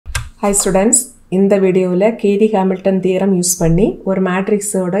Hi students, இந்த வீடியோல Cayley-Hamilton theorem use பண்ணி ஒரு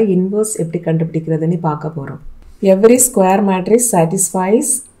மேட்ரிக்ஸோட இன்வர்ஸ் எப்படி கண்டுபிடிக்கிறதுன்னு பார்க்க போறோம். Every square matrix satisfies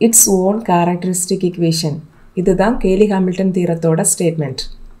its own characteristic equation. இதுதான் Cayley-Hamilton theoremத்தோட statement.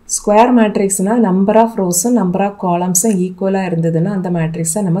 Square மேட்ரிக்ஸ்னா number of ரோஸும் number of காலம்ஸும் ஈக்குவலாக இருந்ததுன்னா அந்த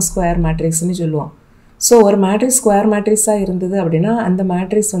மேட்ரிக்ஸை நம்ம ஸ்கொயர் மேட்ரிக்ஸ்னு சொல்லுவோம். ஸோ ஒரு மேட்ரிக்ஸ் ஸ்கொயர் மேட்ரிக்ஸாக இருந்தது அப்படின்னா அந்த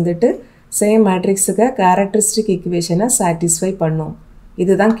மேட்ரிக்ஸ் வந்துட்டு சேம் மேட்ரிக்ஸுக்கு கேரக்டரிஸ்டிக் ஈக்குவேஷனை சாட்டிஸ்ஃபை பண்ணும்.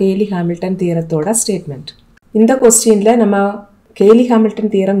 இதுதான் Cayley-Hamilton தியரத்தோட ஸ்டேட்மெண்ட். இந்த கொஸ்டினில் நம்ம Cayley-Hamilton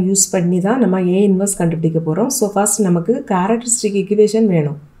தியரம் யூஸ் பண்ணி தான் நம்ம ஏ இன்வர்ஸ் கண்டுபிடிக்க போகிறோம். ஸோ ஃபர்ஸ்ட் நமக்கு கேரக்டரிஸ்டிக் ஈக்குவேஷன்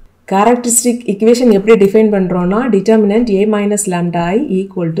வேணும். கேரக்டரிஸ்டிக் ஈக்குவேஷன் எப்படி டிஃபைன் பண்ணுறோன்னா determinant a minus lambda i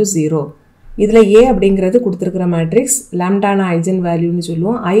equal to 0. இதில் a அப்படிங்கிறது கொடுத்துருக்கிற மேட்ரிக்ஸ், லாம்டானா ஐஜன் வேல்யூன்னு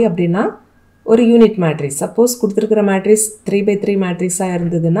சொல்லுவோம். i அப்படின்னா ஒரு யூனிட் மேட்ரிக்ஸ். சப்போஸ் கொடுத்துருக்கிற மேட்ரிக்ஸ் 3/3 மேட்ரிக்ஸாக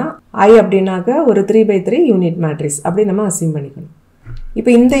இருந்ததுன்னா i அப்படின்னாக்க ஒரு 3/3 யூனிட் மேட்ரிக்ஸ் அப்படி நம்ம அசீம் பண்ணிக்கணும். இப்போ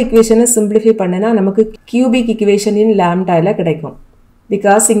இந்த ஈக்குவேஷனை சிம்பிளிஃபை பண்ணினா நமக்கு கியூபிக் ஈக்குவேஷன் இன் லாம்டாவில் கிடைக்கும்.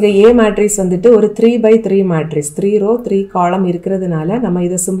 பிகாஸ் இங்கே ஏ மேட்ரிக்ஸ் வந்துட்டு ஒரு 3/3 மேட்ரிக்ஸ், 3 ரோ 3 காலம் இருக்கிறதுனால நம்ம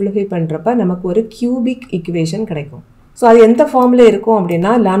இதை சிம்பிளிஃபை பண்ணுறப்ப நமக்கு ஒரு கியூபிக் ஈக்குவேஷன் கிடைக்கும். ஸோ அது எந்த ஃபார்மில் இருக்கும்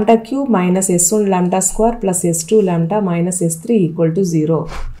அப்படின்னா lambda cube minus s1 lambda square plus s2 lambda minus s3 equal to 0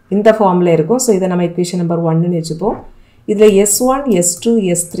 இந்த ஃபார்மில் இருக்கும். ஸோ இதை நம்ம ஈக்குவேஷன் நம்பர் 1ன்னு வச்சுப்போம். இதில் s1 s2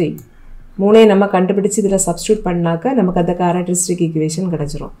 s3 மூணே நம்ம கண்டுபிடிச்சு இதில் சப்ஸ்டியூட் பண்ணாக்க நமக்கு அந்த கேரக்டரிஸ்டிக் ஈக்குவேஷன்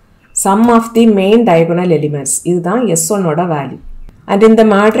கிடச்சிரும். Some of the main diagonal elements இதுதான் s1ஓட வேல்யூ. அண்ட் இந்த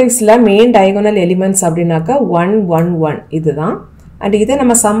மேட்ரிக்ஸில் மெயின் டயகோனல் எலிமெண்ட்ஸ் அப்படின்னாக்கா 1 1 1 இதுதான். அண்ட் இதை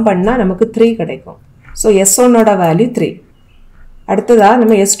நம்ம சம் பண்ணால் நமக்கு 3 கிடைக்கும். So s1ஓட value 3. அடுத்ததாக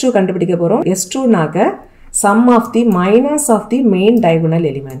நம்ம s2 கண்டுபிடிக்க போகிறோம். s2நாக்க some of the minus of the main diagonal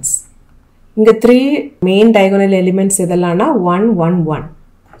elements. இங்கே 3 மெயின் டயகோனல் எலிமெண்ட்ஸ் எதெல்லாம்னா 1 1 1.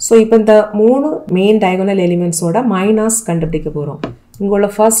 ஸோ இப்போ இந்த 3 மெயின் டயகோனல் எலிமெண்ட்ஸோட மைனஸ் கண்டுபிடிக்க போகிறோம். இங்கே உள்ள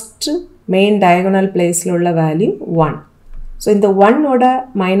ஃபஸ்ட்டு மெயின் டயகோனல் பிளேஸில் உள்ள வேல்யூ 1. ஸோ இந்த 1ஓட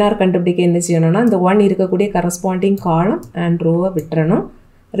மைனார் கண்டுபிடிக்க என்ன செய்யணும்னா இந்த 1 இருக்கக்கூடிய கரஸ்பாண்டிங் காலம் அண்ட் ரோவை விட்டுறணும்.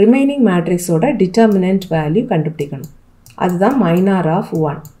 ரிமைனிங் மேட்ரிக்ஸோட டிட்டர்மினன்ட் வேல்யூ கண்டுபிடிக்கணும். அதுதான் மைனார் ஆஃப்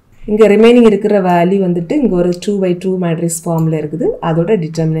 1. இங்கே ரிமைனிங் இருக்கிற வேல்யூ வந்துட்டு இங்கே ஒரு 2/2 மேட்ரிக்ஸ் ஃபார்மில் இருக்குது. அதோட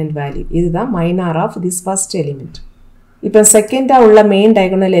டிட்டர்மினன்ட் வேல்யூ இதுதான் மைனார் ஆஃப் திஸ் ஃபர்ஸ்ட் எலிமெண்ட். இப்போ செகண்டாக உள்ள மெயின்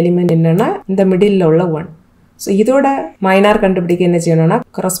டயகோனல் எலிமெண்ட் என்னென்னா இந்த மிடில் உள்ள 1. ஸோ இதோட மைனார் கண்டுபிடிக்க என்ன செய்யணும்னா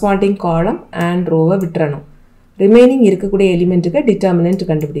கரஸ்பாண்டிங் காலம் அண்ட் ரோவை விட்டுறணும். ரிமைனிங் இருக்கக்கூடிய எலிமெண்ட்டுக்கு டிட்டர்மினன்ட்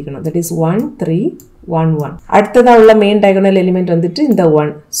கண்டுபிடிக்கணும். That is 1 3 1 1. அடுத்ததாக உள்ள மெயின் டயகோனல் எலிமெண்ட் வந்துட்டு இந்த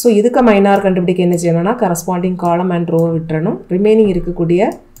 1. ஸோ இதுக்கு மைனார் கண்டுபிடிக்க என்ன செய்யணும்னா கரஸ்பாண்டிங் காலம் அண்ட் ரோவை விட்டுறணும். ரிமைனிங்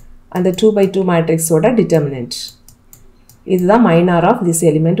இருக்கக்கூடிய அந்த 2/2 மேட்ரிக்ஸோட டிட்டர்மினன்ட் இதுதான் மைனார் ஆஃப் திஸ்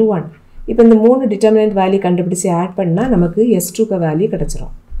எலிமெண்ட் 1. இப்போ இந்த 3 டிட்டர்மினன்ட் வேல்யூ கண்டுபிடிச்சி ஆட் பண்ணால் நமக்கு s2க்கு வேல்யூ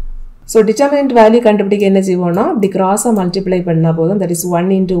கிடச்சிரும். ஸோ டிட்டர்மினன்ட் வேல்யூ கண்டுபிடிக்க என்ன செய்வோம்னா இப்படி கிராஸாக மல்டிப்ளை பண்ணால் போதும். That is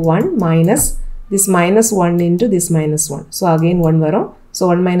 1 into 1 minus this minus 1 into this minus 1. So again 1 வரும்.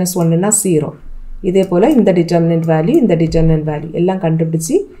 So 1 minus 1னா 0. இதே போல் இந்த டிட்டர்மினன்ட் வேல்யூ இந்த டிட்டர்மினன்ட் வேல்யூ எல்லாம்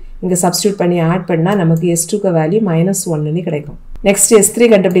கண்டுபிடிச்சி இங்கே சப்ஸ்டியூட் பண்ணி ஆட் பண்ணால் நமக்கு s2க்கு வேல்யூ -1ன்னு கிடைக்கும். நெக்ஸ்ட் s3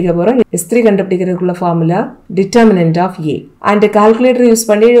 கண்டுபிடிக்க போகிறோம். s3 கண்டுபிடிக்கிறதுக்குள்ள formula determinant of a. And calculator use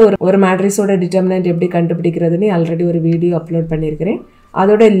பண்ணி ஒரு மேட்ரிக்ஸோட டிட்டர்மினன்ட் எப்படி கண்டுபிடிக்கிறதுன்னு ஆல்ரெடி ஒரு வீடியோ அப்லோட் பண்ணியிருக்கிறேன்.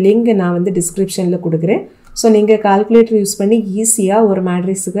 அதோட லிங்க் நான் வந்து டிஸ்கிரிப்ஷனில் கொடுக்குறேன். ஸோ நீங்கள் கால்குலேட்டர் யூஸ் பண்ணி ஈஸியாக ஒரு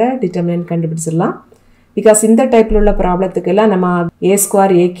மேட்ரிக்ஸுக்கு டிட்டர்மினன்ட் கண்டுபிடிச்சிடலாம். பிகாஸ் இந்த டைப்பில் உள்ள ப்ராப்ளத்துக்கெல்லாம் நம்ம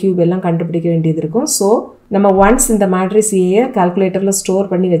a² a³ எல்லாம் கண்டுபிடிக்க வேண்டியது இருக்கும். ஸோ நம்ம ஒன்ஸ் இந்த மேட்ரிக்ஸ் ஏயை கால்குலேட்டரில்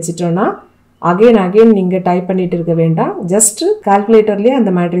ஸ்டோர் பண்ணி வச்சுட்டோன்னா அகெயின் நீங்கள் டைப் பண்ணிட்டு இருக்க வேண்டாம். ஜஸ்ட் கால்குலேட்டர்லேயே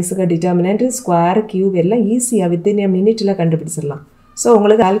அந்த மேட்ரிக்ஸுக்கு டிட்டர்மினன்ட் ஸ்கொயர் கியூப் எல்லாம் ஈஸியாக வித்தின் a மினிட்டில் கண்டுபிடிச்சிடலாம். ஸோ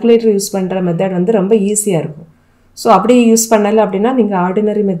உங்களுக்கு கால்குலேட்டர் யூஸ் பண்ணுற மெத்தட் வந்து ரொம்ப ஈஸியாக இருக்கும். ஸோ அப்படி யூஸ் பண்ணலை அப்படின்னா நீங்கள்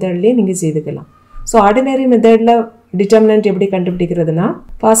ஆர்டினரி மெத்தட்லேயே நீங்கள் செய்துக்கலாம். ஸோ ஆர்டினரி மெத்தடில் டிட்டர்மினன்ட் எப்படி கண்டுபிடிக்கிறதுனா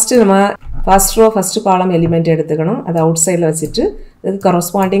ஃபஸ்ட்டு நம்ம ஃபஸ்ட் ரோ ஃபஸ்ட்டு காலம் எலிமெண்ட் எடுத்துக்கணும். அதை அவுட் சைடில் வச்சுட்டு அதுக்கு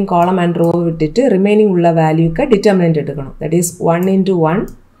கரஸ்பாண்டிங் காலம் அண்ட் ரோ விட்டுட்டு ரிமைனிங் உள்ள வேல்யூக்கு டிட்டர்மினன்ட் எடுக்கணும். That is 1 into 1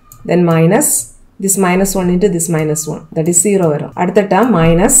 then minus this -1 into this -1 that is 0 வரும். அடுத்த டேர்ம்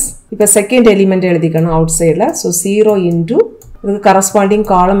மைனஸ் இப்போ செகண்ட் எலிமெண்ட் எழுதிக்கணும் அவுட் சைடில். ஸோ 0 into இதுக்கு கரஸ்பாண்டிங்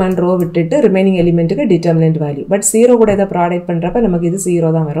காலம் அண்ட் ரோ விட்டுட்டு ரிமைனிங் எலிமெண்ட்டுக்கு டிட்டர்மினன்ட் வேல்யூ. பட் 0 கூட இதை ப்ராடக்ட் பண்ணுறப்ப நமக்கு இது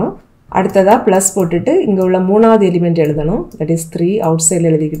 0 தான் வரும். அடுத்ததாக ப்ளஸ் போட்டுட்டு இங்கே உள்ள மூணாவது எலிமெண்ட் எழுதணும். தட் இஸ் 3 அவுட் சைடில்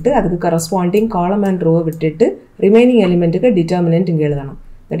எழுதிக்கிட்டு அதுக்கு கரஸ்பாண்டிங் காலம் அண்ட் ரோ விட்டுட்டு ரிமைனிங் எலிமெண்ட்டுக்கு டிட்டர்மினன்ட் இங்கே எழுதணும்.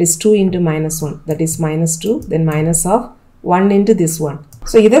 That is 2 into -1 that is -2 then minus of 1 into this 1.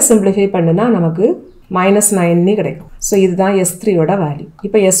 So இதை சிம்பிளிஃபை பண்ணுனா நமக்கு -9 கிடைக்கும். ஸோ இதுதான் s3யோட வேல்யூ.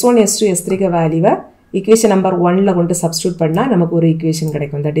 இப்போ s1 s2 s3க்கு வேல்யூவை ஈக்குவேஷன் நம்பர் 1ல் கொண்டு சப்ஸ்டியூட் பண்ணால் நமக்கு ஒரு ஈக்குவேஷன்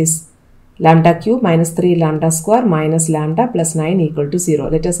கிடைக்கும். That is lambda cube minus 3 lambda square minus lambda plus 9 equal to 0.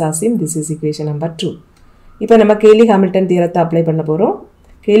 Let us assume this is equation number 2. இப்போ நம்ம Cayley-Hamilton theorem அப்ளை பண்ண போறோம்.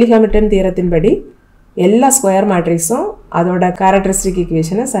 Cayley-Hamilton தியரத்தின்படி எல்லா ஸ்கொயர் மேட்ரிக்ஸும் அதோட கேரக்டரிஸ்டிக்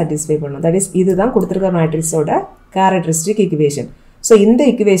ஈக்குவேஷனை சாட்டிஸ்ஃபை பண்ணும். தட் இஸ் இதுதான் கொடுத்துருக்க மேட்ரிக்ஸோட கேரக்டரிஸ்டிக் ஈக்குவேஷன். ஸோ இந்த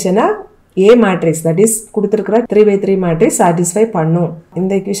ஈக்குவேஷனை ஏ மேட்ரிக்ஸ் தட் இஸ் கொடுத்துருக்கிற 3/3 மேட்ரிக்ஸ் சாட்டிஸ்ஃபை பண்ணும்.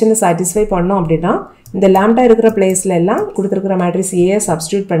 இந்த ஈக்குவேஷனை சாட்டிஸ்ஃபை பண்ணோம் அப்படின்னா இந்த லாம்டா இருக்கிற பிளேஸ்ல எல்லாம் கொடுத்துருக்கிற மேட்ரிக்ஸ் ஏ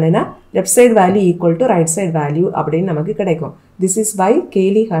சப்ஸ்டியூட் பண்ணினா left side value equal to right side value அப்படின்னு நமக்கு கிடைக்கும். This is by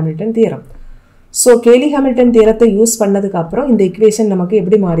Cayley-Hamilton theorem. So Cayley-Hamilton தியரத்தை யூஸ் பண்ணதுக்கு அப்புறம் இந்த ஈக்குவேஷன் நமக்கு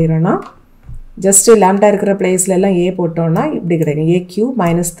எப்படி மாறிடும்னா ஜஸ்ட் லாம்டா இருக்கிற பிளேஸ்ல எல்லாம் ஏ போட்டோம்னா இப்படி கிடைக்கும். A cube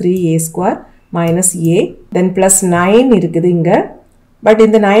minus 3a² minus A then plus 9 இருக்குது இங்கே. பட்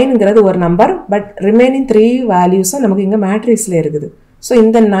இந்த 9ங்கிறது ஒரு நம்பர், பட் ரிமைனிங் 3 வேல்யூஸும் நமக்கு இங்கே மேட்ரிக்ஸில் இருக்குது. ஸோ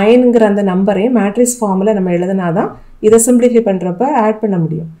இந்த 9ங்கிற அந்த நம்பரையும் மேட்ரிக்ஸ் ஃபார்மில் நம்ம எழுதினா தான் இதை சிம்பிளிஃபை பண்ணுறப்ப ஆட் பண்ண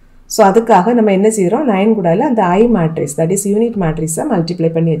முடியும். ஸோ அதுக்காக நம்ம என்ன செய்கிறோம், 9 கூடால அந்த ஐ மேட்ரிக்ஸ் தட் இஸ் யூனிட் மேட்ரிக்ஸை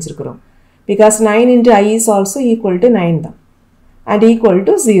மல்டிப்ளை பண்ணி வச்சுருக்கிறோம். Because 9 into i is also equal to 9 தான் and equal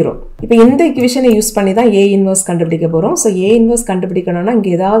to 0. இப்போ இந்த ஈக்குவேஷனை யூஸ் பண்ணி தான் ஏ இன்வர்ஸ் கண்டுபிடிக்க போகிறோம். ஸோ ஏ இன்வர்ஸ் கண்டுபிடிக்கணும்னா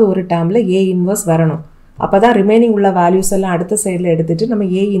இங்கே ஏதாவது ஒரு டேர்மில் ஏ இன்வர்ஸ் வரணும். அப்போ தான் ரிமைனிங் உள்ள வேல்யூஸ் எல்லாம் அடுத்த சைடில் எடுத்துகிட்டு நம்ம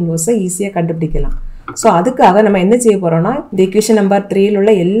ஏ இன்வர்ஸை ஈஸியாக கண்டுபிடிக்கலாம். ஸோ அதுக்காக நம்ம என்ன செய்ய போகிறோம்னா இந்த ஈக்குவேஷன் நம்பர் 3ல்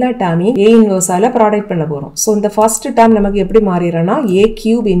உள்ள எல்லா டேர்மையும் ஏ இன்வர்ஸால் ப்ராடக்ட் பண்ண போகிறோம். ஸோ இந்த ஃபர்ஸ்ட் டேர்ம் நமக்கு எப்படி மாறிடும்னா a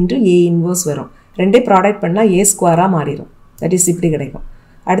cube into A inverse வரும். ரெண்டே ப்ராடக்ட் பண்ணால் ஏ ஸ்கொயராக மாறிடும். தட் இஸ் இப்படி கிடைக்கும்.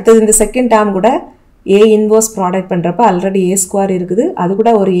 அடுத்தது இந்த செகண்ட் டேர்ம் கூட ஏ இன்வர்ஸ் ப்ராடக்ட் பண்ணுறப்ப ஆல்ரெடி ஏ ஸ்கொயர் இருக்குது, அது கூட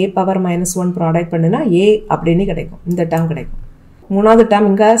ஒரு a பவர் -1 ப்ராடக்ட் பண்ணுனா ஏ அப்படின்னு கிடைக்கும். இந்த டேர்ம் கிடைக்கும். மூணாவது டேர்ம்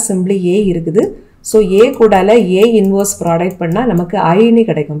இங்கே சிம்பிளி ஏ இருக்குது. So A கூடால A inverse product பண்ணால் நமக்கு ஐன்னு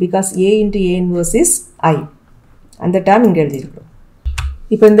கிடைக்கும். Because A into A inverse is I. அந்த டேர்ம் இங்கே எழுதியிருக்கிறோம்.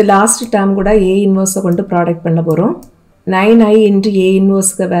 இப்போ இந்த லாஸ்ட் டேர்ம் கூட ஏ இன்வர்ஸை கொண்டு ப்ராடக்ட் பண்ண போகிறோம். 9i into A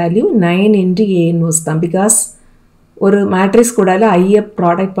இன்வர்ஸ்க்கு value 9 into A inverse தான். பிகாஸ் ஒரு மேட்ரிக்ஸ் கூடால ஐயை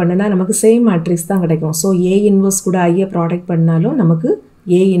ப்ராடக்ட் பண்ணுனா நமக்கு சேம் மேட்ரிக்ஸ் தான் கிடைக்கும். ஸோ ஏ இன்வர்ஸ் கூட ஐயை ப்ராடக்ட் பண்ணாலும் நமக்கு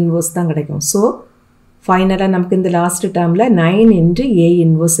ஏ இன்வர்ஸ் தான் கிடைக்கும். ஸோ ஃபைனலாக நமக்கு இந்த லாஸ்ட் டேர்மில் 9 இன்ட்டு ஏ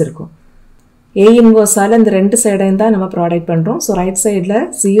இன்வர்ஸ் இருக்கும். ஏ இன்வர்ஸால் இந்த ரெண்டு சைடையும் தான் நம்ம ப்ராடக்ட் பண்ணுறோம். ஸோ ரைட் சைடில்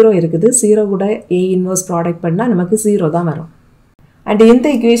 0 இருக்குது. 0 கூட ஏ இன்வர்ஸ் ப்ராடக்ட் பண்ணால் நமக்கு 0 தான் வரும். அண்ட் இந்த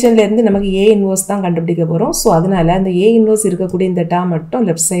ஈக்குவேஷன்லேருந்து நமக்கு ஏ இன்வர்ஸ் தான் கண்டுபிடிக்க போகிறோம். ஸோ அதனால் அந்த ஏ இன்வர்ஸ் இருக்கக்கூடிய இந்த டேர்ம் மட்டும்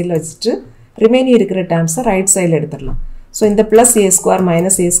லெஃப்ட் சைடில் வச்சுட்டு ரிமைனிங் இருக்கிற டேர்ம்ஸை ரைட் சைடில் எடுத்துடலாம். ஸோ இந்த ப்ளஸ் ஏ ஸ்கொயர்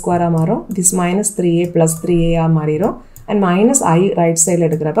மைனஸ் ஏ ஸ்கொயராக மாறும். This minus 3a plus 3a மாறிடும். அண்ட் மைனஸ் ஐ ரைட் சைடில்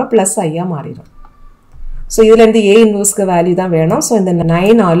எடுக்கிறப்ப ப்ளஸ் ஐயாக மாறிடும். ஸோ இதுலேருந்து ஏ இன்வர்ஸ்க்கு வேல்யூ தான் வேணும். ஸோ இந்த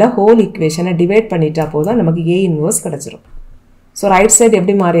 9ஆல் ஹோல் ஈக்குவேஷனை டிவைட் பண்ணிட்டா போதும் நமக்கு ஏ இன்வர்ஸ் கிடச்சிரும். ஸோ ரைட் சைடு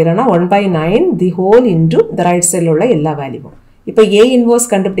எப்படி மாறிடும்னா 1/9 தி ஹோல் இன்டு இந்த ரைட் சைடில் உள்ள எல்லா வேல்யூவும். இப்போ ஏ இன்வர்ஸ்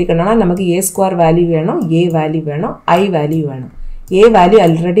கண்டுபிடிக்கணும்னா நமக்கு ஏ ஸ்கொயர் வேல்யூ வேணும், ஏ வேல்யூ வேணும், ஐ வேல்யூ வேணும். ஏ வேல்யூ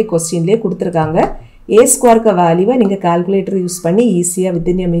ஆல்ரெடி கொஸ்டின்லேயே கொடுத்துருக்காங்க. ஏ ஸ்கொயருக்கு வேல்யூவை நீங்கள் கால்குலேட்டர் யூஸ் பண்ணி ஈஸியாக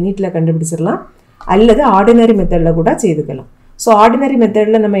வித்தின் மினிட்டில் கண்டுபிடிச்சிடலாம், அல்லது ஆர்டினரி மெத்தடில் கூட செய்துக்கலாம். ஸோ ஆர்டினரி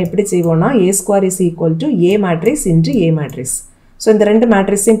மெத்தடில் நம்ம எப்படி செய்வோம்னா ஏ square is equal to A matrix into A matrix. So இந்த ரெண்டு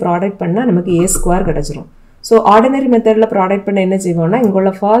மேட்ரிக்ஸையும் ப்ராடக்ட் பண்ணால் நமக்கு ஏ ஸ்கொயர் கிடச்சிரும். ஸோ ஆர்டினரி மெத்தடில் ப்ராடக்ட் பண்ண என்ன செய்வோம்னா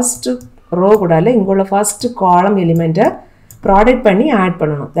இங்குள்ள ஃபர்ஸ்ட் ரோ கூடால இங்குள்ள ஃபர்ஸ்ட் காலம் எலிமெண்ட்டை ப்ராடக்ட் பண்ணி ஆட்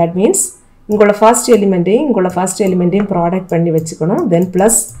பண்ணணும். தட் மீன்ஸ் இங்குள்ள ஃபர்ஸ்ட் எலிமெண்ட்டையும் ப்ராடக்ட் பண்ணி வச்சுக்கணும். தென்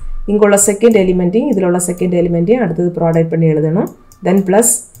ப்ளஸ் இங்குள்ள செகண்ட் எலிமெண்ட்டையும் இதில் உள்ள செகண்ட் எலிமெண்ட்டையும் அடுத்தது ப்ராடக்ட் பண்ணி எழுதணும். தென்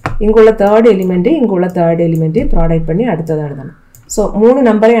ப்ளஸ் இங்குள்ள தேர்ட் எலிமெண்ட்டையும் ப்ராடக்ட் பண்ணி அடுத்தது எழுதணும். ஸோ 3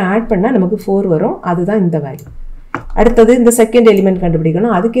 நம்பரையும் ஆட் பண்ணால் நமக்கு 4 வரும். அதுதான் இந்த வேல்யூ. அடுத்தது இந்த செகண்ட் எலிமெண்ட்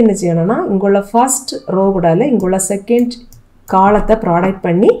கண்டுபிடிக்கணும். அதுக்கு என்ன செய்யணும்னா இங்குள்ள ஃபர்ஸ்ட் ரோ கூடால இங்குள்ள செகண்ட் காலத்தை ப்ராடக்ட்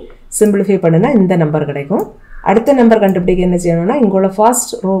பண்ணி சிம்பிளிஃபை பண்ணுனா இந்த நம்பர் கிடைக்கும். அடுத்த நம்பர் கண்டுபிடிக்க என்ன செய்யணும்னா இங்குள்ள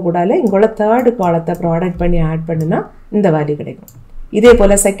ஃபர்ஸ்ட் ரோ கூடால இங்குள்ள தேர்ட் காலத்தை ப்ராடக்ட் பண்ணி ஆட் பண்ணுனா இந்த வேல்யூ கிடைக்கும். இதே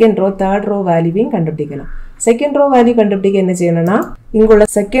போல் செகண்ட் ரோ தேர்ட் ரோ வேல்யூவையும் கண்டுபிடிக்கலாம். செகண்ட் ரோ வேல்யூ கண்டுபிடிக்க என்ன செய்யணும்னா இங்குள்ள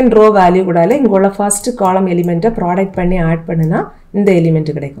செகண்ட் ரோ வேல்யூ கூடால இங்குள்ள ஃபர்ஸ்ட் காலம் எலிமெண்ட்டை ப்ராடக்ட் பண்ணி ஆட் பண்ணுனா இந்த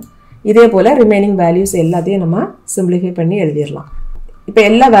எலிமெண்ட் கிடைக்கும். இதே போல் ரிமைனிங் வேல்யூஸ் எல்லாத்தையும் நம்ம சிம்பிளிஃபை பண்ணி எழுதிடலாம். இப்போ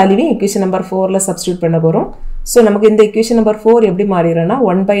எல்லா வேல்யூவையும் ஈக்குவேஷன் நம்பர் 4ல் சப்ஸ்டியூட் பண்ண போகிறோம். ஸோ நமக்கு இந்த ஈக்குவேஷன் நம்பர் 4 எப்படி மாறிடும்னா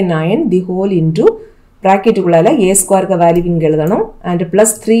 1/9 தி ஹோல் இன்டூ ப்ராக்கெட்டுக்குள்ளால ஏ ஸ்கொயருக்கு வேல்யூ இங்கே எழுதணும். அண்ட்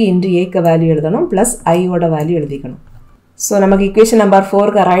ப்ளஸ் 3 இன்ட்டு ஏக்கு வேல்யூ எழுதணும். ப்ளஸ் ஐயோட வேல்யூ எழுதிக்கணும். ஸோ நமக்கு equation number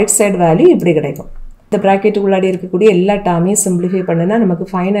 4க்கு right side value இப்படி கிடைக்கும். இந்த ப்ராக்கெட்டுக்குள்ளாடி இருக்கக்கூடிய எல்லா டேர்மையும் சிம்பிளிஃபை பண்ணுனா நமக்கு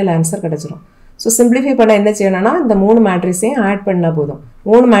ஃபைனல் ஆன்சர் கிடச்சிரும். ஸோ சிம்பிளிஃபை பண்ண என்ன செய்யணும்னா இந்த 3 மேட்ரிக்ஸையும் ஆட் பண்ணால் போதும்.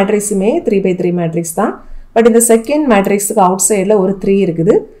 3 மேட்ரிக்ஸுமே 3/3 மேட்ரிக்ஸ் தான். பட் இந்த செகண்ட் மேட்ரிக்ஸுக்கு அவுட் சைடில் ஒரு 3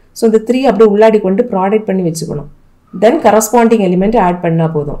 இருக்குது. ஸோ இந்த 3 அப்படியே உள்ளாடி கொண்டு ப்ராடக்ட் பண்ணி வச்சுக்கணும். தென் கரஸ்பாண்டிங் எலிமெண்ட் ஆட்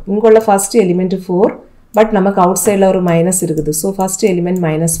பண்ணால் போதும். இங்குள்ள ஃபர்ஸ்ட் எலிமெண்ட் 4, பட் நமக்கு அவுட் சைடில் ஒரு மைனஸ் இருக்குது. ஸோ ஃபர்ஸ்ட் எலிமெண்ட்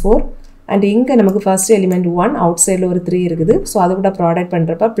 -4 அண்ட் இங்கே நமக்கு ஃபர்ஸ்ட் எலிமெண்ட் 1, அவுட் சைடில் ஒரு 3 இருக்குது. ஸோ அது கூட ப்ராடக்ட்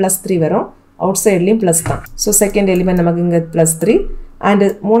பண்ணுறப்ப +3 வரும். அவுட் சைட்லேயும் ப்ளஸ் தான். ஸோ செகண்ட் எலிமெண்ட் நமக்கு இங்கே +3 அண்ட்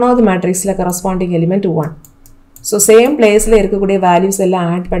மூணாவது மேட்ரிக்ஸில் கரஸ்பாண்டிங் எலிமெண்ட் 1. ஸோ சேம் பிளேஸில் இருக்கக்கூடிய வேல்யூஸ் எல்லாம்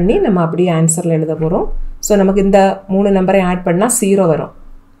ஆட் பண்ணி நம்ம அப்படியே ஆன்சரில் எழுத போகிறோம். ஸோ நமக்கு இந்த 3 நம்பரை ஆட் பண்ணால் 0 வரும்.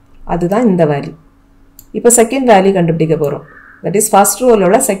 அதுதான் இந்த வேல்யூ. இப்போ செகண்ட் வேல்யூ கண்டுபிடிக்க போகிறோம். That is first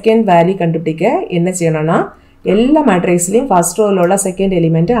ரோலோட second value கண்டுபிடிக்க என்ன செய்யணும்னா எல்லா மேட்ரிக்ஸ்லையும் ஃபர்ஸ்ட் ரோலோட செகண்ட்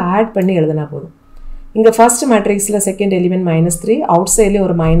எலிமெண்ட்டை ஆட் பண்ணி எழுதினா போதும். இங்கே ஃபர்ஸ்ட் மேட்ரிக்ஸில் செகண்ட் எலிமெண்ட் -3, அவுட் சைட்லேயும்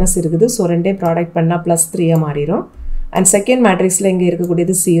ஒரு மைனஸ் இருக்குது. ஸோ ரெண்டையும் ப்ராடக்ட் பண்ணால் +3 மாறிடும். அண்ட் செகண்ட் மேட்ரிக்ஸில் இங்கே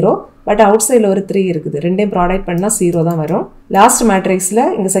இருக்கக்கூடியது 0, பட் அவுட் சைடில் ஒரு 3 இருக்குது. ரெண்டையும் ப்ராடக்ட் பண்ணால் 0 தான் வரும். லாஸ்ட் மேட்ரிக்ஸில்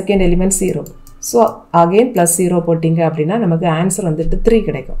இங்கே செகண்ட் எலிமெண்ட் 0. ஸோ அகெயின் +0 போட்டிங்க அப்படின்னா நமக்கு ஆன்சர் வந்துட்டு 3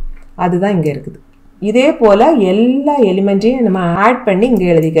 கிடைக்கும். அதுதான் இங்கே இருக்குது. இதே போல் எல்லா எலிமெண்ட்டையும் நம்ம ஆட் பண்ணி இங்கே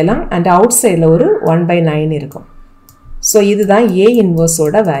எழுதிக்கலாம். அண்ட் அவுட் சைடில் ஒரு 1/9 இருக்கும். ஸோ இதுதான் A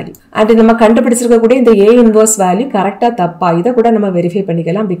இன்வர்ஸோட வேல்யூ. அண்ட் நம்ம கண்டுபிடிச்சிருக்கக்கூடிய இந்த A இன்வர்ஸ் வேல்யூ கரெக்டாக தப்பா இதை கூட நம்ம வெரிஃபை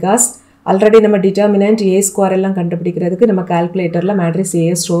பண்ணிக்கலாம். பிகாஸ் ஆல்ரெடி நம்ம டிட்டர்மினன்ட் A² எல்லாம் கண்டுபிடிக்கிறதுக்கு நம்ம கால்குலேட்டரில் மேட்ரிக்ஸ்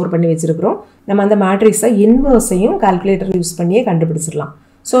A ஸ்டோர் பண்ணி வச்சிருக்கிறோம். நம்ம அந்த மேட்ரிக்ஸை இன்வர்ஸையும் கால்குலேட்டர் யூஸ் பண்ணியே கண்டுபிடிச்சிடலாம்.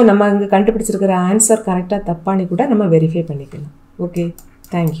 ஸோ நம்ம இங்கே கண்டுபிடிச்சிருக்கிற ஆன்சர் கரெக்டாக தப்பானு கூட நம்ம வெரிஃபை பண்ணிக்கலாம். Okay,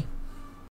 thank you.